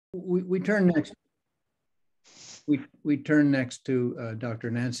We turn next. We turn next to Dr.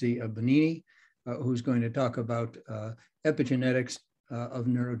 Nancy Bonini, who's going to talk about epigenetics of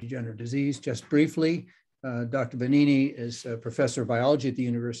neurodegenerative disease. Just briefly, Dr. Bonini is a professor of biology at the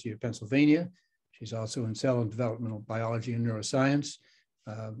University of Pennsylvania. She's also in cell and developmental biology and neuroscience.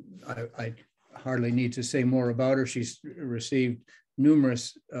 I hardly need to say more about her. She's received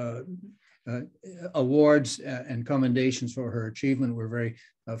numerous awards and commendations for her achievement. We're very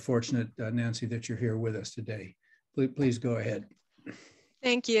fortunate, Nancy, that you're here with us today. Please go ahead.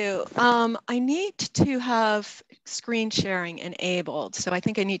 Thank you. I need to have screen sharing enabled, so I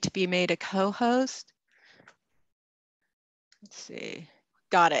think I need to be made a co-host. Let's see.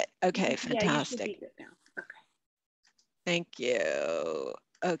 Got it. Okay, fantastic. Yeah, you should be good now. Okay. Thank you.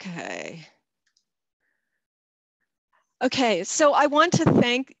 Okay. Okay, so I want to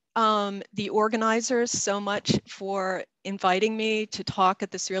thank the organizers so much for inviting me to talk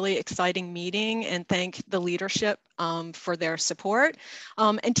at this really exciting meeting, and thank the leadership for their support.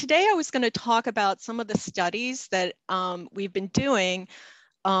 And today I was going to talk about some of the studies that we've been doing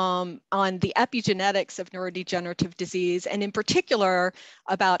on the epigenetics of neurodegenerative disease, and in particular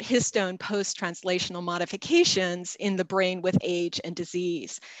about histone post-translational modifications in the brain with age and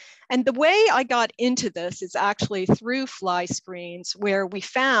disease. And the way I got into this is actually through fly screens, where we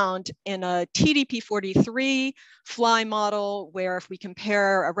found in a TDP43 fly model, where if we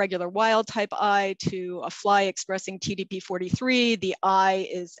compare a regular wild type eye to a fly expressing TDP43, the eye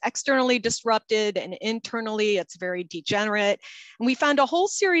is externally disrupted and internally it's very degenerate. And we found a whole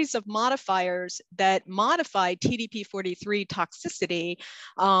series of modifiers that modify TDP43 toxicity.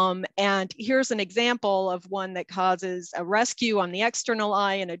 And here's an example of one that causes a rescue on the external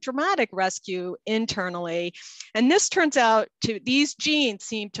eye and a dramatic rescue internally. And this turns out these genes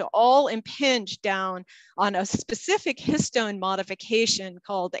seem to all impinge down on a specific histone modification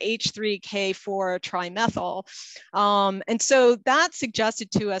called H3K4 trimethyl. And so that suggested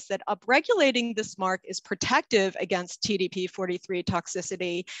to us that upregulating this mark is protective against TDP43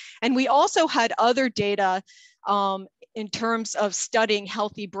 toxicity. And we also had other data in terms of studying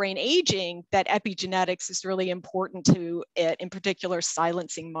healthy brain aging, that epigenetics is really important to it, in particular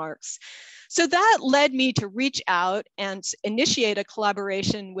silencing marks. So that led me to reach out and initiate a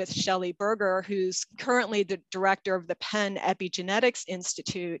collaboration with Shelley Berger, who's currently the director of the Penn Epigenetics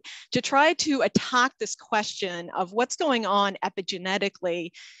Institute, to try to attack this question of what's going on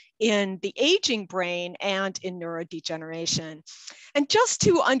epigenetically in the aging brain and in neurodegeneration. And just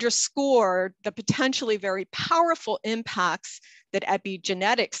to underscore the potentially very powerful impacts that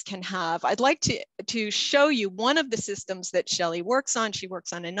epigenetics can have, I'd like to show you one of the systems that Shelley works on. She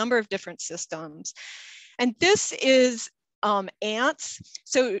works on a number of different systems. And this is ants.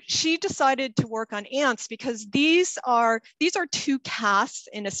 So she decided to work on ants because these are two casts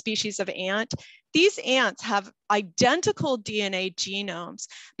in a species of ant. These ants have identical DNA genomes,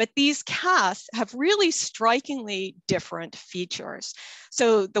 but these casts have really strikingly different features.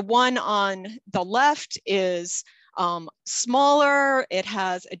 So the one on the left is smaller, it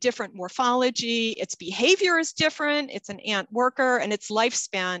has a different morphology, its behavior is different, it's an ant worker, and its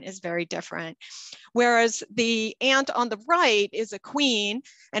lifespan is very different. Whereas the ant on the right is a queen,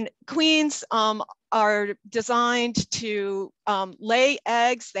 and queens are designed to lay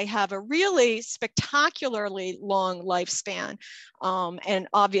eggs. They have a really spectacularly long lifespan. And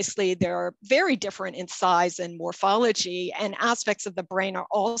obviously they're very different in size and morphology, and aspects of the brain are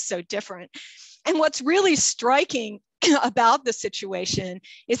also different. And what's really striking about the situation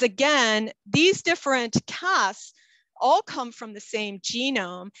is, again, these different casts all come from the same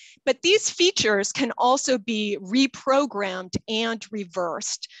genome, but these features can also be reprogrammed and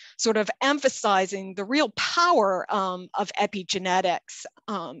reversed, sort of emphasizing the real power of epigenetics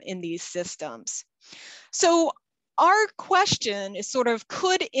in these systems. So our question is sort of,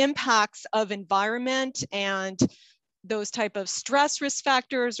 could impacts of environment and those type of stress risk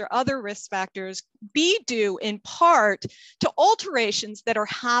factors or other risk factors be due in part to alterations that are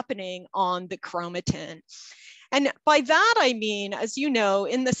happening on the chromatin? And by that, I mean, as you know,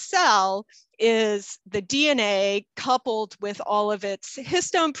 in the cell is the DNA coupled with all of its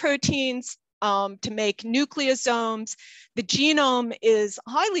histone proteins to make nucleosomes. The genome is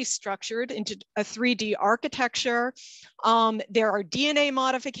highly structured into a 3D architecture. There are DNA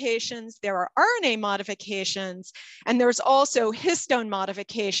modifications, there are RNA modifications, and there's also histone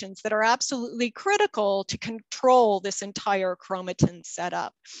modifications that are absolutely critical to control this entire chromatin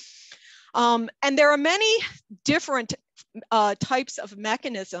setup. And there are many different types of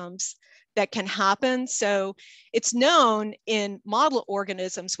mechanisms that can happen. So it's known in model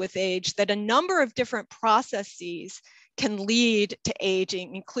organisms with age that a number of different processes can lead to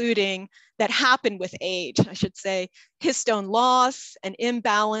aging, including that happen with age, I should say, histone loss and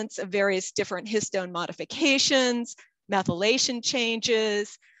imbalance of various different histone modifications, methylation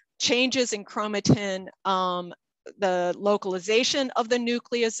changes, changes in chromatin, the localization of the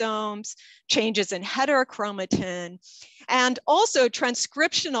nucleosomes, changes in heterochromatin, and also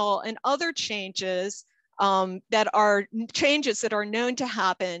transcriptional and other changes that are changes that are known to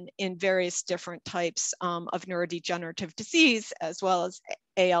happen in various different types of neurodegenerative disease, as well as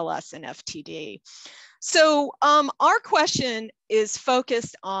ALS and FTD. So our question is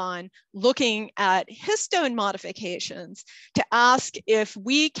focused on looking at histone modifications to ask if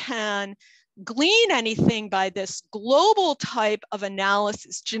we can glean anything by this global type of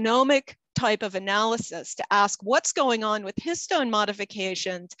analysis, genomic type of analysis, to ask what's going on with histone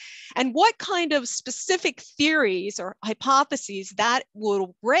modifications and what kind of specific theories or hypotheses that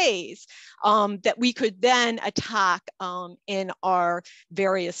will raise that we could then attack in our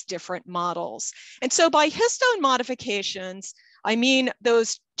various different models. And so by histone modifications, I mean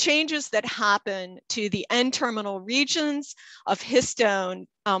those changes that happen to the N-terminal regions of histone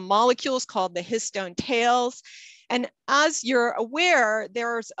molecules called the histone tails. And as you're aware,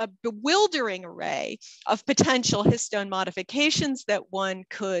 there's a bewildering array of potential histone modifications that one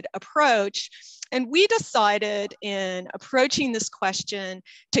could approach. And we decided in approaching this question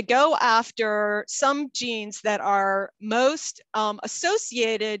to go after some genes that are most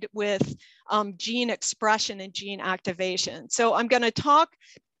associated with gene expression and gene activation. So I'm going to talk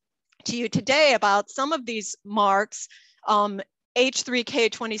to you today about some of these marks,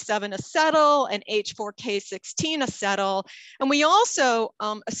 H3K27 acetyl and H4K16 acetyl. And we also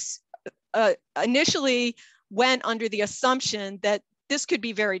initially went under the assumption that this could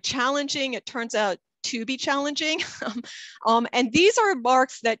be very challenging. It turns out to be challenging. And these are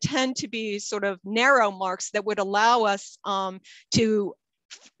marks that tend to be sort of narrow marks that would allow us to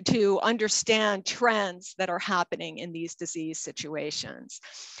understand trends that are happening in these disease situations.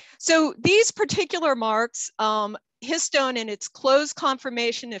 So these particular marks, histone in its closed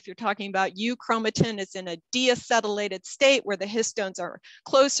conformation, if you're talking about euchromatin, is in a deacetylated state where the histones are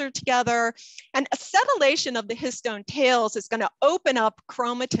closer together. And acetylation of the histone tails is going to open up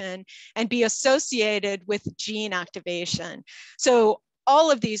chromatin and be associated with gene activation. So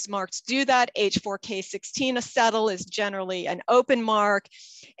all of these marks do that. H4K16 acetyl is generally an open mark.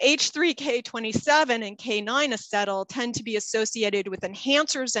 H3K27 and K9 acetyl tend to be associated with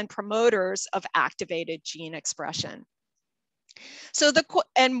enhancers and promoters of activated gene expression. So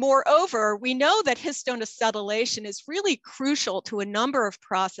and moreover, we know that histone acetylation is really crucial to a number of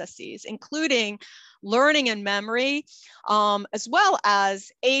processes, including learning and memory, as well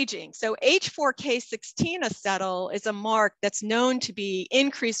as aging. So H4K16 acetyl is a mark that's known to be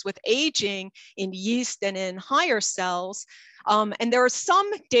increased with aging in yeast and in higher cells. And there are some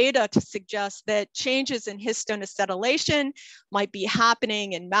data to suggest that changes in histone acetylation might be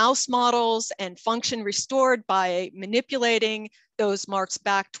happening in mouse models and function restored by manipulating those marks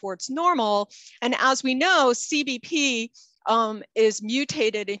back towards normal. And as we know, CBP is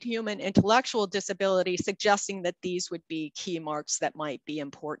mutated in human intellectual disability, suggesting that these would be key marks that might be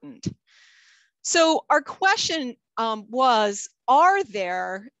important. So our question was, are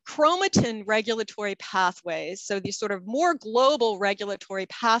there chromatin regulatory pathways, so these sort of more global regulatory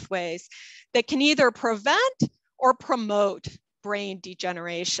pathways that can either prevent or promote brain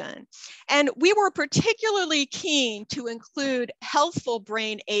degeneration? And we were particularly keen to include healthful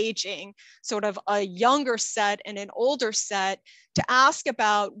brain aging, sort of a younger set and an older set, to ask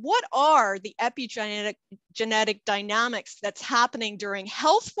about what are the epigenetic dynamics that's happening during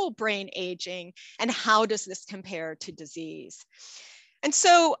healthful brain aging, and how does this compare to disease? And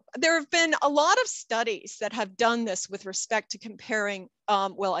so there have been a lot of studies that have done this with respect to comparing,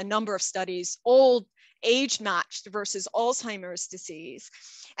 well, a number of studies, old age-matched versus Alzheimer's disease.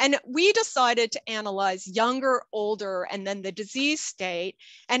 And we decided to analyze younger, older, and then the disease state.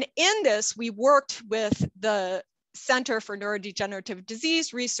 And in this, we worked with the Center for Neurodegenerative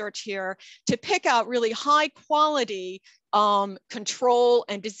Disease Research here to pick out really high quality control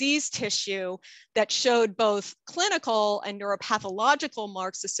and disease tissue that showed both clinical and neuropathological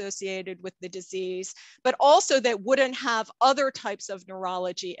marks associated with the disease, but also that wouldn't have other types of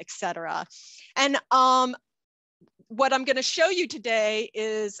neurology, et cetera. And what I'm going to show you today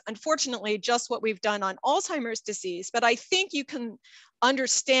is, unfortunately, just what we've done on Alzheimer's disease, but I think you can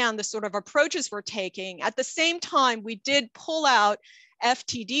understand the sort of approaches we're taking. At the same time, we did pull out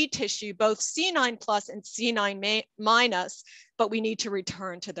FTD tissue, both C9+ and C9-, but we need to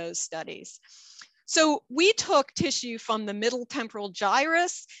return to those studies. So we took tissue from the middle temporal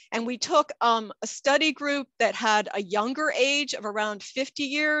gyrus, and we took a study group that had a younger age of around 50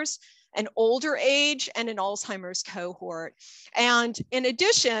 years, an older age, and an Alzheimer's cohort. And in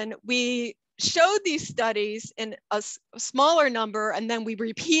addition, we showed these studies in a smaller number, and then we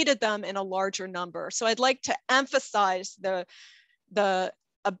repeated them in a larger number. So I'd like to emphasize the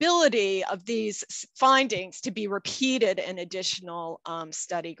ability of these findings to be repeated in additional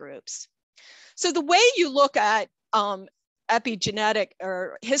study groups. So the way you look at epigenetic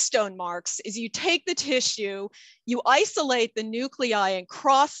or histone marks is you take the tissue, you isolate the nuclei and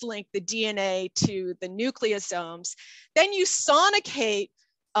cross-link the DNA to the nucleosomes. Then you sonicate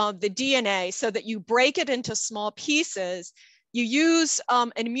the DNA so that you break it into small pieces. You use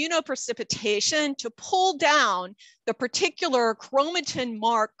an immunoprecipitation to pull down the particular chromatin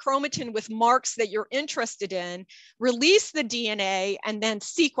with marks that you're interested in, release the DNA, and then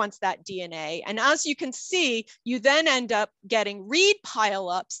sequence that DNA. And as you can see, you then end up getting read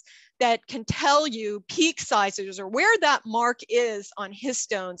pileups that can tell you peak sizes or where that mark is on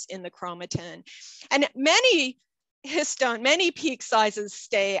histones in the chromatin. And many peak sizes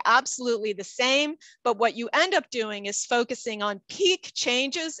stay absolutely the same, but what you end up doing is focusing on peak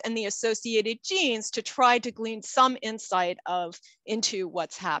changes and the associated genes to try to glean some insight into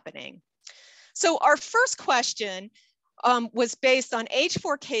what's happening. So our first question was based on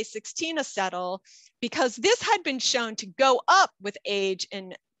H4K16 acetyl, because this had been shown to go up with age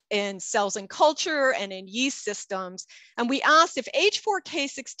in cells in culture and in yeast systems. And we asked if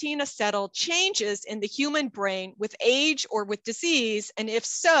H4K16 acetyl changes in the human brain with age or with disease, and if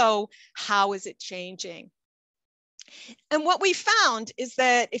so, how is it changing? And what we found is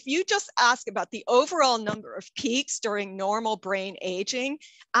that if you just ask about the overall number of peaks during normal brain aging,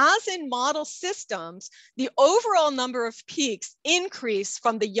 as in model systems, the overall number of peaks increase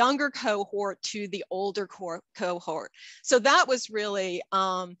from the younger cohort to the older cohort. So that was really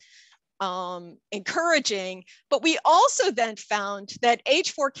encouraging, but we also then found that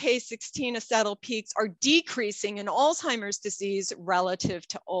H4K16 acetyl peaks are decreasing in Alzheimer's disease relative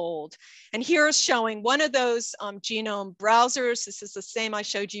to old. And here's showing one of those genome browsers. This is the same I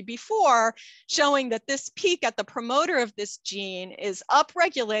showed you before, showing that this peak at the promoter of this gene is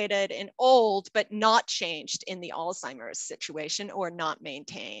upregulated in old, but not changed in the Alzheimer's situation or not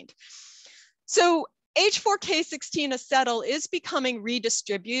maintained. So H4K16 acetyl is becoming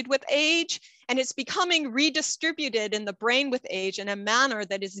redistributed with age, and it's becoming redistributed in the brain with age in a manner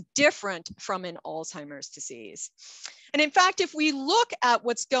that is different from in Alzheimer's disease. And in fact, if we look at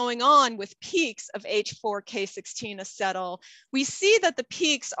what's going on with peaks of H4K16 acetyl, we see that the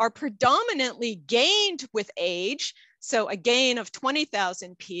peaks are predominantly gained with age, so a gain of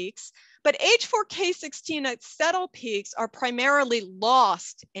 20,000 peaks, but H4K16 acetyl peaks are primarily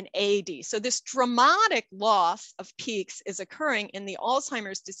lost in AD. So this dramatic loss of peaks is occurring in the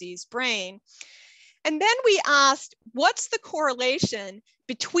Alzheimer's disease brain. And then we asked, what's the correlation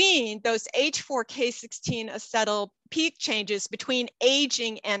between those H4K16 acetyl peak changes between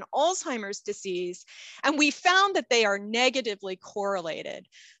aging and Alzheimer's disease? And we found that they are negatively correlated.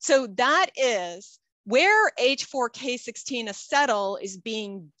 So that is, where H4K16 acetyl is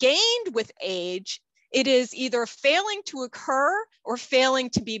being gained with age, it is either failing to occur or failing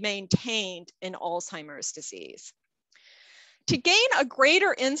to be maintained in Alzheimer's disease. To gain a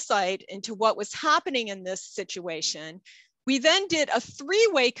greater insight into what was happening in this situation, we then did a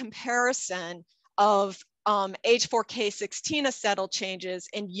three-way comparison of H4K16 acetyl changes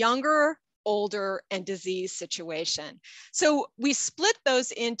in younger, older, and disease situation. So we split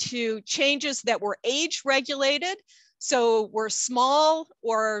those into changes that were age regulated, so were small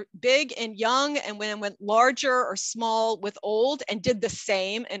or big in young, and when went larger or small with old, and did the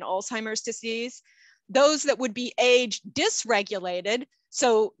same in Alzheimer's disease. Those that would be age dysregulated,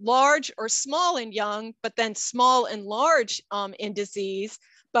 so large or small in young, but then small and large in disease,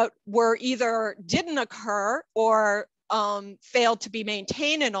 but were either didn't occur or failed to be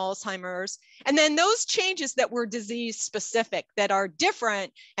maintained in Alzheimer's. And then those changes that were disease specific, that are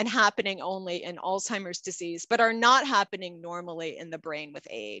different and happening only in Alzheimer's disease, but are not happening normally in the brain with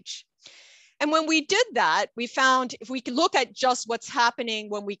age. And when we did that, we found if we could look at just what's happening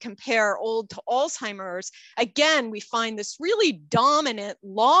when we compare old to Alzheimer's, again, we find this really dominant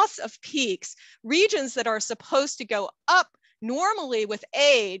loss of peaks, regions that are supposed to go up normally with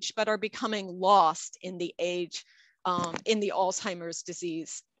age, but are becoming lost in the age in the Alzheimer's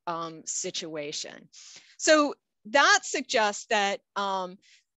disease situation. So that suggests that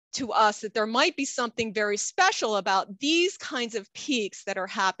to us that there might be something very special about these kinds of peaks that are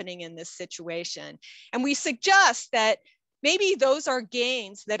happening in this situation. And we suggest that maybe those are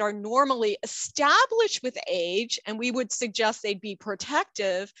gains that are normally established with age, and we would suggest they'd be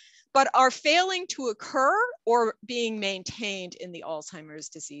protective, but are failing to occur or being maintained in the Alzheimer's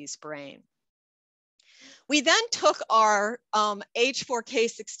disease brain. We then took our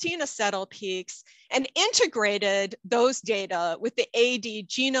H4K16 acetyl peaks and integrated those data with the AD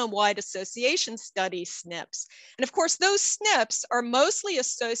genome-wide association study SNPs. And of course, those SNPs are mostly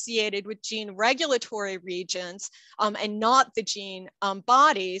associated with gene regulatory regions and not the gene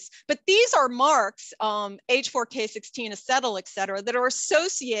bodies. But these are marks, H4K16 acetyl, et cetera, that are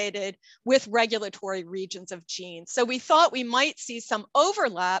associated with regulatory regions of genes. So we thought we might see some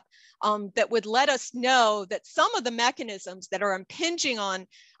overlap that would let us know that some of the mechanisms that are impinging on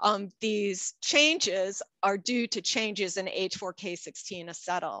these changes are due to changes in H4K16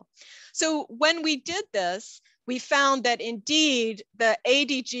 acetyl. So when we did this, we found that indeed the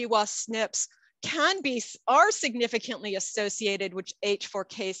AD-GWAS SNPs are significantly associated with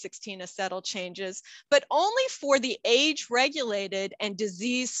H4K16 acetyl changes, but only for the age-regulated and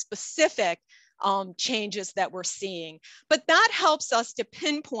disease-specific changes that we're seeing. But that helps us to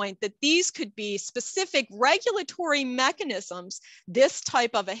pinpoint that these could be specific regulatory mechanisms, this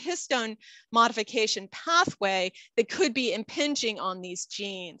type of a histone modification pathway that could be impinging on these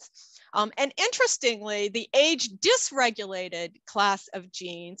genes. And interestingly, the age dysregulated class of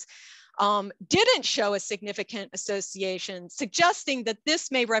genes didn't show a significant association, suggesting that this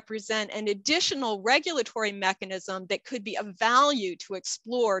may represent an additional regulatory mechanism that could be of value to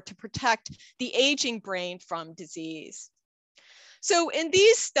explore to protect the aging brain from disease. So in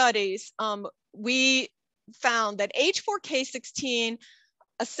these studies, we found that H4K16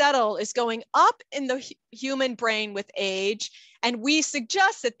 acetyl is going up in the human brain with age, and we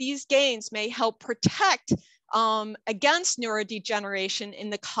suggest that these gains may help protect against neurodegeneration in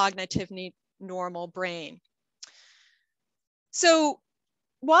the cognitively normal brain. So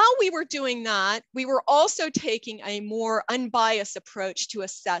while we were doing that, we were also taking a more unbiased approach to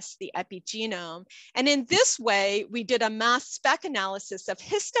assess the epigenome. And in this way, we did a mass spec analysis of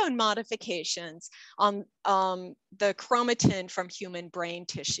histone modifications on the chromatin from human brain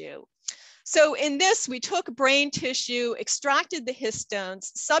tissue. So in this, we took brain tissue, extracted the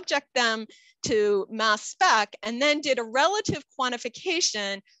histones, subject them to mass spec, and then did a relative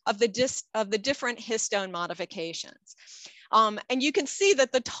quantification of the different histone modifications. And you can see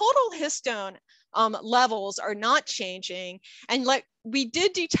that the total histone levels are not changing. And we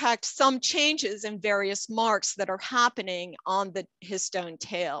did detect some changes in various marks that are happening on the histone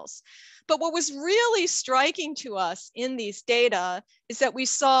tails. But what was really striking to us in these data is that we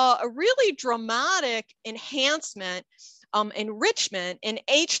saw a really dramatic enhancement, enrichment in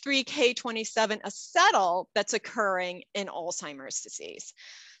H3K27 acetyl that's occurring in Alzheimer's disease.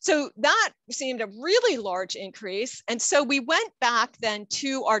 So that seemed a really large increase. And so we went back then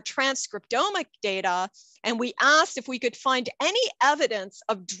to our transcriptomic data, and we asked if we could find any evidence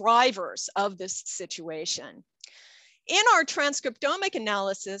of drivers of this situation. In our transcriptomic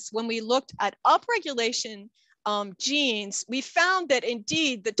analysis, when we looked at upregulation genes, we found that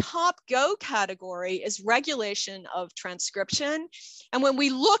indeed the top go category is regulation of transcription. And when we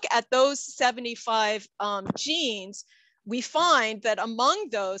look at those 75 genes, we find that among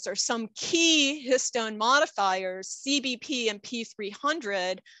those are some key histone modifiers, CBP and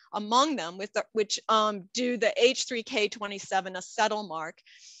P300 among them, which do the H3K27 acetyl mark.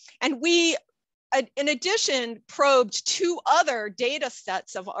 And we, in addition, probed two other data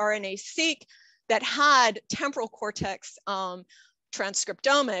sets of RNA-seq that had temporal cortex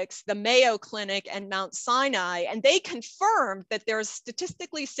transcriptomics, the Mayo Clinic and Mount Sinai, and they confirmed that there are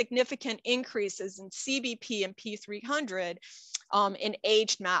statistically significant increases in CBP and P300 in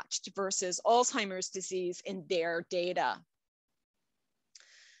age-matched versus Alzheimer's disease in their data.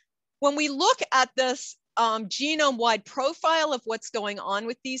 When we look at this genome-wide profile of what's going on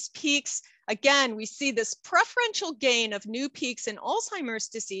with these peaks, again, we see this preferential gain of new peaks in Alzheimer's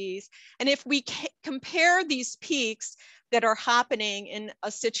disease. And if we compare these peaks that are happening in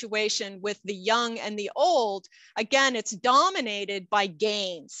a situation with the young and the old, again, it's dominated by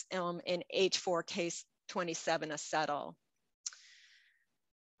gains in H4K27 acetyl.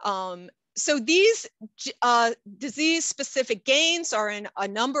 So these disease-specific gains are in a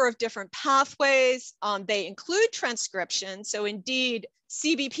number of different pathways. They include transcription. So indeed,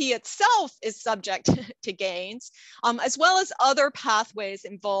 CBP itself is subject to gains, as well as other pathways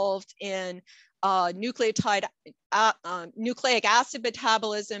involved in nucleic acid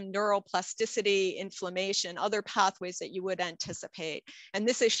metabolism, neuroplasticity, inflammation, other pathways that you would anticipate. And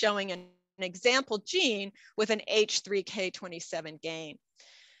this is showing an example gene with an H3K27 gain.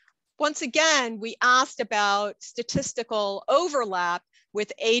 once again, we asked about statistical overlap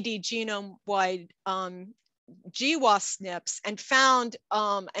with AD genome-wide GWAS SNPs and found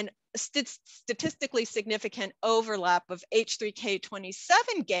an statistically significant overlap of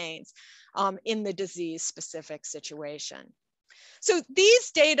H3K27 gains in the disease-specific situation. So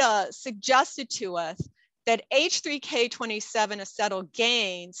these data suggested to us that H3K27 acetyl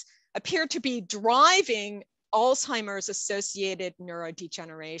gains appear to be driving Alzheimer's associated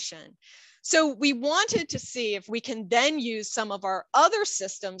neurodegeneration. So we wanted to see if we can then use some of our other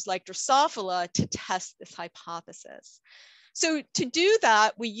systems like Drosophila to test this hypothesis. So to do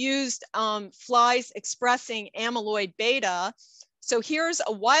that, we used flies expressing amyloid beta. So here's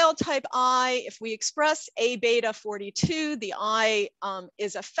a wild type eye. If we express A beta 42, the eye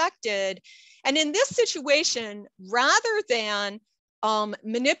is affected. And in this situation, rather than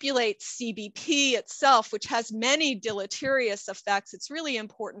manipulate CBP itself, which has many deleterious effects, it's really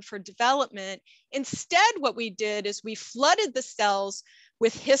important for development. Instead, what we did is we flooded the cells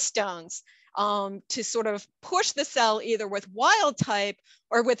with histones to sort of push the cell either with wild type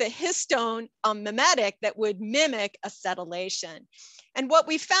or with a histone mimetic that would mimic acetylation. And what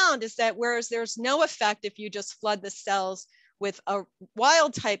we found is that whereas there's no effect if you just flood the cells with a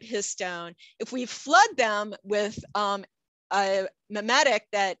wild type histone, if we flood them with a mimetic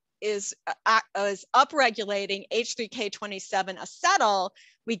that is upregulating H3K27 acetyl,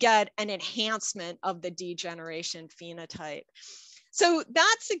 we get an enhancement of the degeneration phenotype. So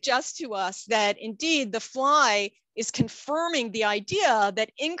that suggests to us that indeed the fly is confirming the idea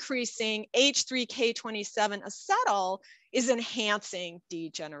that increasing H3K27 acetyl is enhancing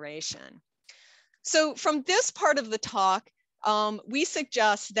degeneration. So from this part of the talk, we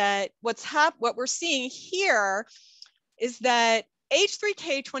suggest that what we're seeing here is that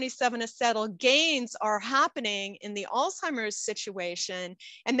H3K27 acetyl gains are happening in the Alzheimer's situation,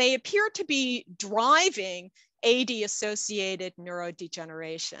 and they appear to be driving AD-associated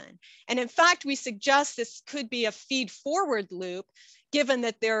neurodegeneration. And in fact, we suggest this could be a feed-forward loop, given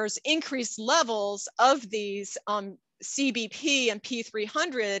that there's increased levels of these CBP and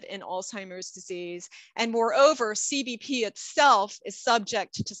P300 in Alzheimer's disease. And moreover, CBP itself is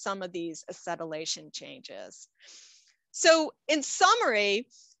subject to some of these acetylation changes. So in summary,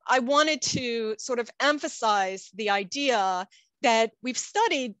 I wanted to sort of emphasize the idea that we've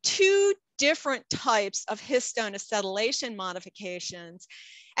studied two different types of histone acetylation modifications,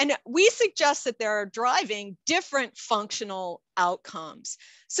 and we suggest that they're driving different functional outcomes.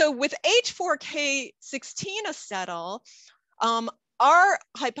 So with H4K16 acetyl, our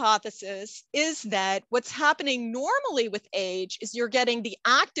hypothesis is that what's happening normally with age is you're getting the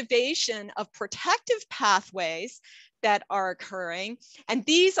activation of protective pathways that are occurring, and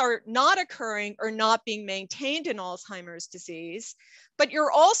these are not occurring or not being maintained in Alzheimer's disease, but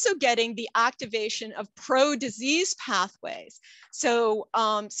you're also getting the activation of pro-disease pathways. So,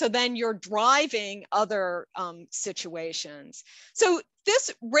 so then you're driving other situations. So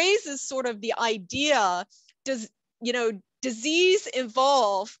this raises sort of the idea, does, disease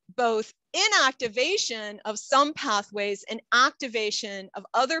involve both inactivation of some pathways and activation of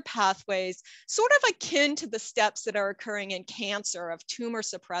other pathways, sort of akin to the steps that are occurring in cancer of tumor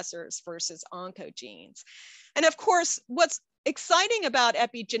suppressors versus oncogenes. And of course, what's exciting about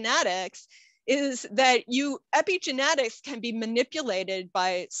epigenetics is that epigenetics can be manipulated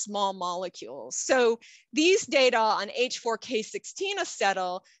by small molecules. So these data on H4K16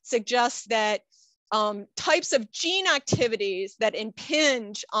 acetyl suggest that types of gene activities that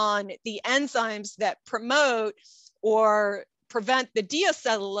impinge on the enzymes that promote or prevent the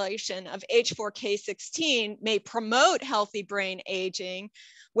deacetylation of H4K16 may promote healthy brain aging,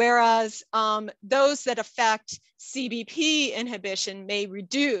 whereas those that affect CBP inhibition may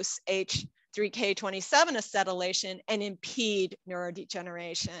reduce H3K27 acetylation and impede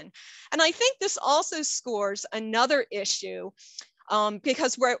neurodegeneration. And I think this also scores another issue,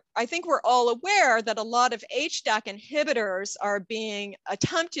 because I think we're all aware that a lot of HDAC inhibitors are being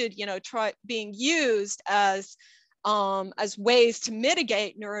attempted, being used as ways to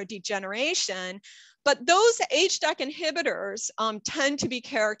mitigate neurodegeneration. But those HDAC inhibitors tend to be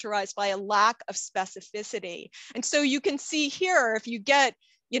characterized by a lack of specificity. And so you can see here, if you get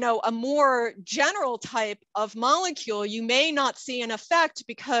a more general type of molecule, you may not see an effect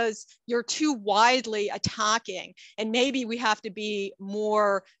because you're too widely attacking. And maybe we have to be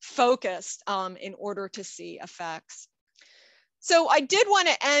more focused in order to see effects. So I did want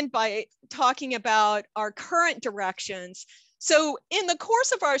to end by talking about our current directions. So in the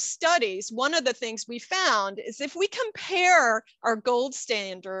course of our studies, one of the things we found is if we compare our gold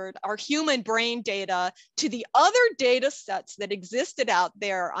standard, our human brain data, to the other data sets that existed out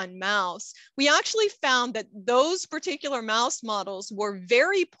there on mouse, we actually found that those particular mouse models were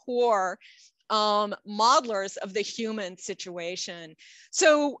very poor modelers of the human situation.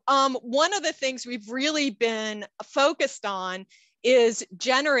 So one of the things we've really been focused on is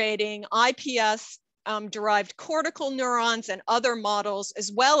generating IPS derived cortical neurons and other models,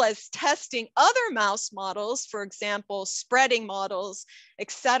 as well as testing other mouse models, for example, spreading models,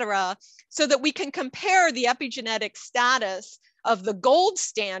 etc., so that we can compare the epigenetic status of the gold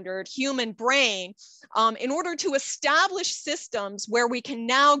standard human brain in order to establish systems where we can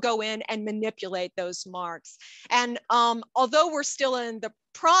now go in and manipulate those marks. And although we're still in the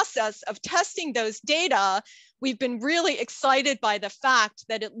process of testing those data, we've been really excited by the fact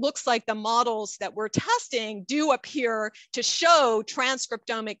that it looks like the models that we're testing do appear to show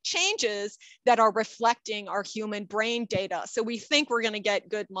transcriptomic changes that are reflecting our human brain data. So we think we're going to get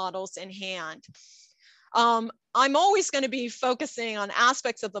good models in hand. I'm always going to be focusing on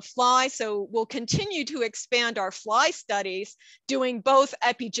aspects of the fly, so we'll continue to expand our fly studies, doing both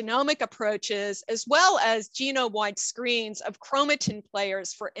epigenomic approaches as well as genome-wide screens of chromatin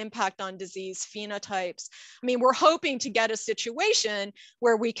players for impact on disease phenotypes. I mean, we're hoping to get a situation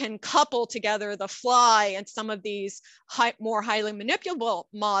where we can couple together the fly and some of these more highly manipulable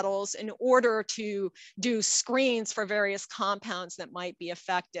models in order to do screens for various compounds that might be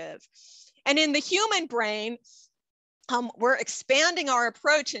effective. And in the human brain, we're expanding our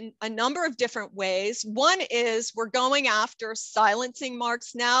approach in a number of different ways. One is we're going after silencing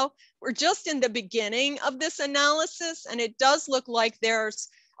marks now. We're just in the beginning of this analysis, and it does look like there's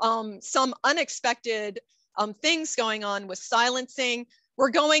some unexpected things going on with silencing.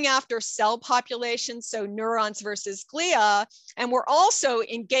 We're going after cell populations, so neurons versus glia, and we're also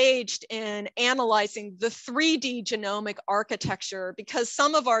engaged in analyzing the 3D genomic architecture, because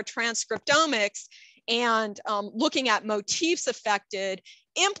some of our transcriptomics and looking at motifs affected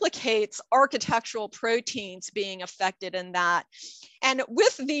implicates architectural proteins being affected in that. And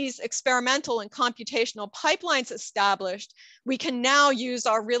with these experimental and computational pipelines established, we can now use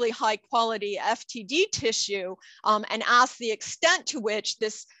our really high quality FTD tissue and ask the extent to which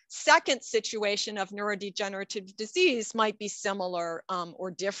this second situation of neurodegenerative disease might be similar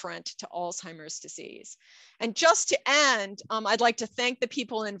or different to Alzheimer's disease. And just to end, I'd like to thank the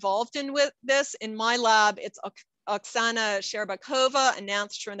people involved in with this. In my lab, it's Oksana Sherbakova and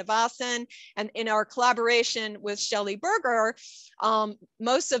Nance Srinivasan. And in our collaboration with Shelley Berger,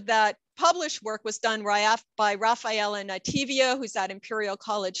 most of that published work was done by Raffaella Nativio, who's at Imperial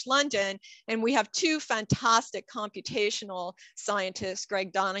College London. And we have two fantastic computational scientists,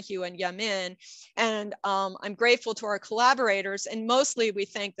 Greg Donahue and Yamin. And I'm grateful to our collaborators. And mostly we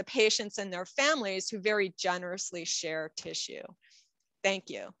thank the patients and their families who very generously share tissue.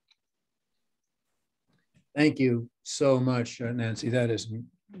 Thank you. Thank you so much, Nancy. That is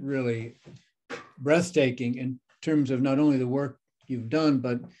really breathtaking in terms of not only the work you've done,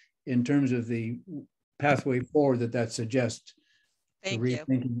 but in terms of the pathway forward that suggests to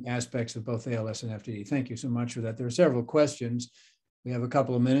rethinking aspects of both ALS and FTD. Thank you so much for that. There are several questions. We have a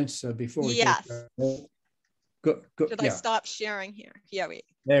couple of minutes before we yes. Should I stop sharing here? Yeah, wait.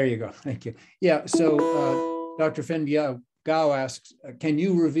 There you go. Thank you. Yeah, so Dr. Fernando Vieira asks, can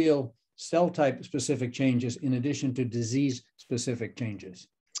you reveal cell type specific changes in addition to disease specific changes?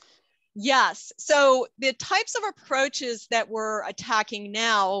 Yes, so the types of approaches that we're attacking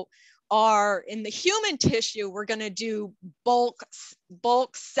now are in the human tissue, we're going to do bulk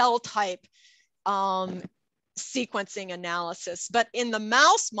cell type sequencing analysis. But in the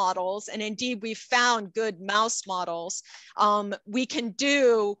mouse models, and indeed we found good mouse models, we can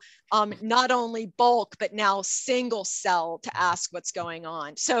do not only bulk, but now single cell to ask what's going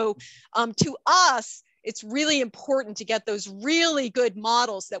on. So to us, it's really important to get those really good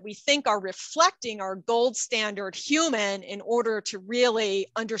models that we think are reflecting our gold standard human in order to really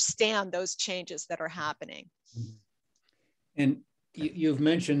understand those changes that are happening. And you've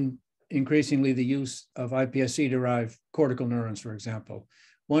mentioned increasingly the use of iPSC-derived cortical neurons, for example.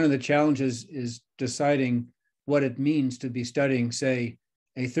 One of the challenges is deciding what it means to be studying, say,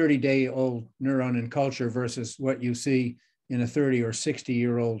 a 30-day-old neuron in culture versus what you see in a 30 or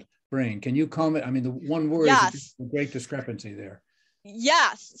 60-year-old brain. Can you comment? I mean, the one word yes. is a great discrepancy there.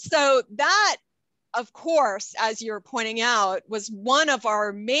 Yes. So that, of course, as you're pointing out, was one of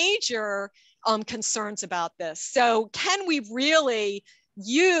our major concerns about this. So can we really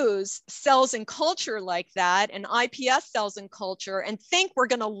use cells in culture like that and IPS cells in culture and think we're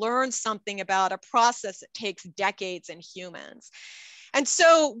going to learn something about a process that takes decades in humans. And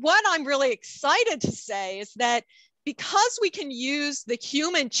so what I'm really excited to say is that because we can use the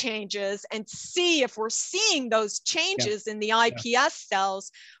human changes and see if we're seeing those changes in the IPS cells,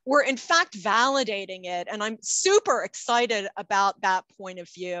 we're in fact validating it. And I'm super excited about that point of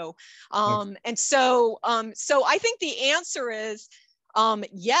view. And so I think the answer is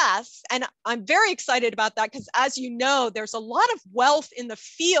yes, and I'm very excited about that because, as you know, there's a lot of wealth in the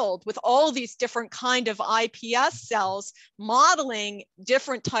field with all these different kind of IPS cells modeling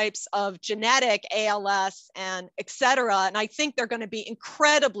different types of genetic ALS and et cetera. And I think they're going to be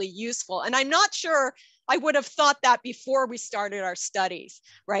incredibly useful. And I'm not sure I would have thought that before we started our studies,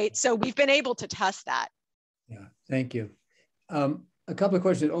 right? So we've been able to test that. Yeah, thank you. A couple of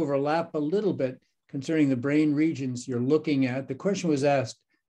questions that overlap a little bit concerning the brain regions you're looking at. The question was asked,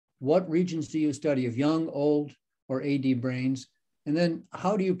 what regions do you study of young, old, or AD brains? And then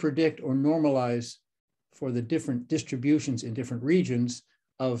how do you predict or normalize for the different distributions in different regions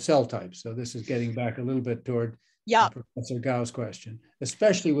of cell types? So this is getting back a little bit toward Professor Gao's question,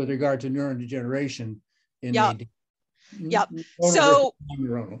 especially with regard to neurodegeneration in AD. So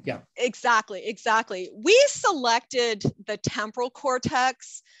exactly. We selected the temporal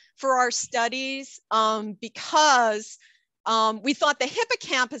cortex for our studies because we thought the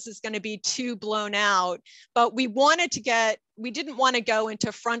hippocampus is going to be too blown out, but we didn't want to go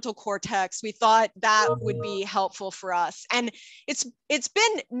into frontal cortex. We thought that would be helpful for us. And it's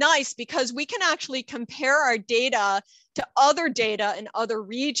been nice because we can actually compare our data to other data in other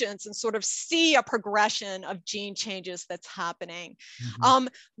regions and sort of see a progression of gene changes that's happening.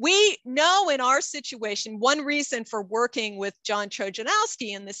 We know in our situation, one reason for working with John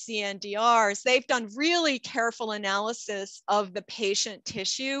Trojanowski and the CNDR is they've done really careful analysis of the patient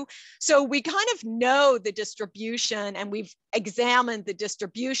tissue. So we kind of know the distribution, and we've examined the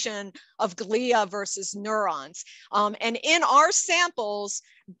distribution of glia versus neurons. And in our samples,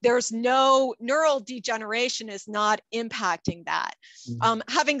 there's no neural degeneration is not impacting that.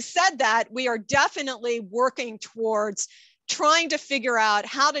 Having said that, we are definitely working towards trying to figure out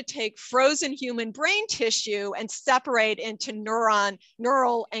how to take frozen human brain tissue and separate into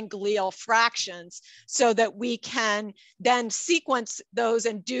neural and glial fractions so that we can then sequence those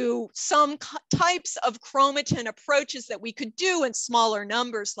and do some types of chromatin approaches that we could do in smaller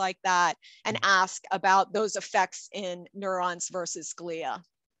numbers like that and ask about those effects in neurons versus glia.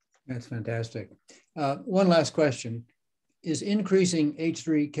 That's fantastic. One last question. Is increasing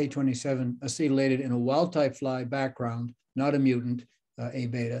H3K27 acetylated in a wild-type fly background, not a mutant, A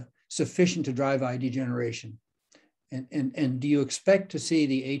beta, sufficient to drive eye degeneration? And do you expect to see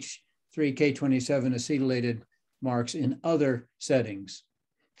the H3K27 acetylated marks in other settings,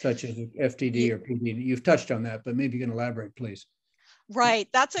 such as FTD or PD? You've touched on that, but maybe you can elaborate, please. Right,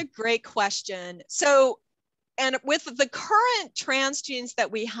 that's a great question. So, and with the current transgenes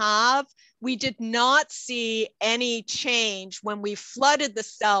that we have, we did not see any change when we flooded the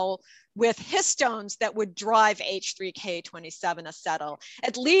cell with histones that would drive H3K27 acetyl,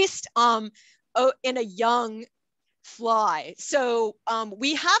 at least in a young fly. So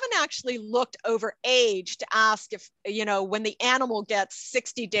we haven't actually looked over age to ask if, when the animal gets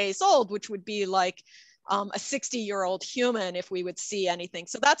 60 days old, which would be like a 60-year-old human, if we would see anything.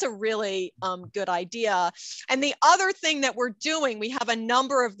 So that's a really good idea. And the other thing that we're doing, we have a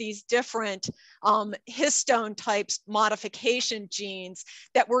number of these different histone types modification genes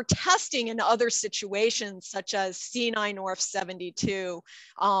that we're testing in other situations, such as C9orf72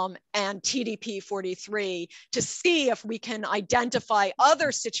 and TDP43, to see if we can identify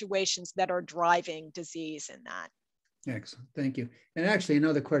other situations that are driving disease in that. Excellent, thank you. And actually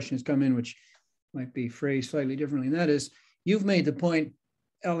another question has come in, which might be phrased slightly differently, and that is, you've made the point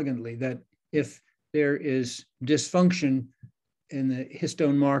elegantly that if there is dysfunction in the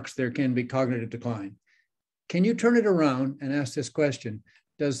histone marks, there can be cognitive decline. Can you turn it around and ask this question?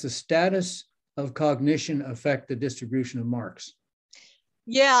 Does the status of cognition affect the distribution of marks?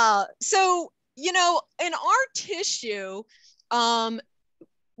 Yeah, so, in our tissue, for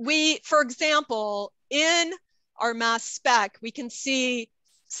example, in our mass spec, we can see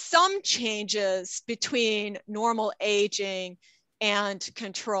some changes between normal aging and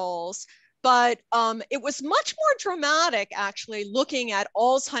controls, but it was much more dramatic actually looking at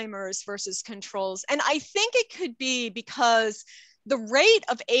Alzheimer's versus controls. And I think it could be because the rate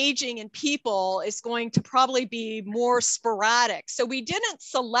of aging in people is going to probably be more sporadic. So we didn't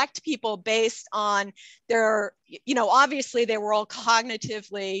select people based on their, obviously they were all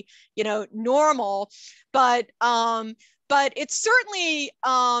cognitively, normal, but but it's certainly,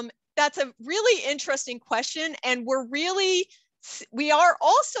 that's a really interesting question. And we are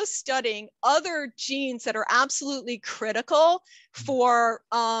also studying other genes that are absolutely critical for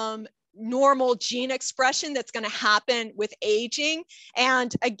normal gene expression that's going to happen with aging.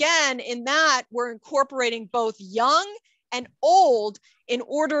 And again, in that, we're incorporating both young and old in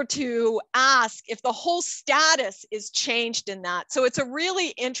order to ask if the whole status is changed in that. So it's a really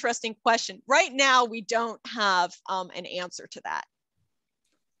interesting question. Right now, we don't have an answer to that.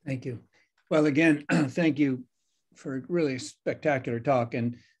 Thank you. Well, again, thank you for a really spectacular talk,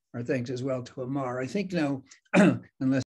 and our thanks as well to Amar. I think now, unless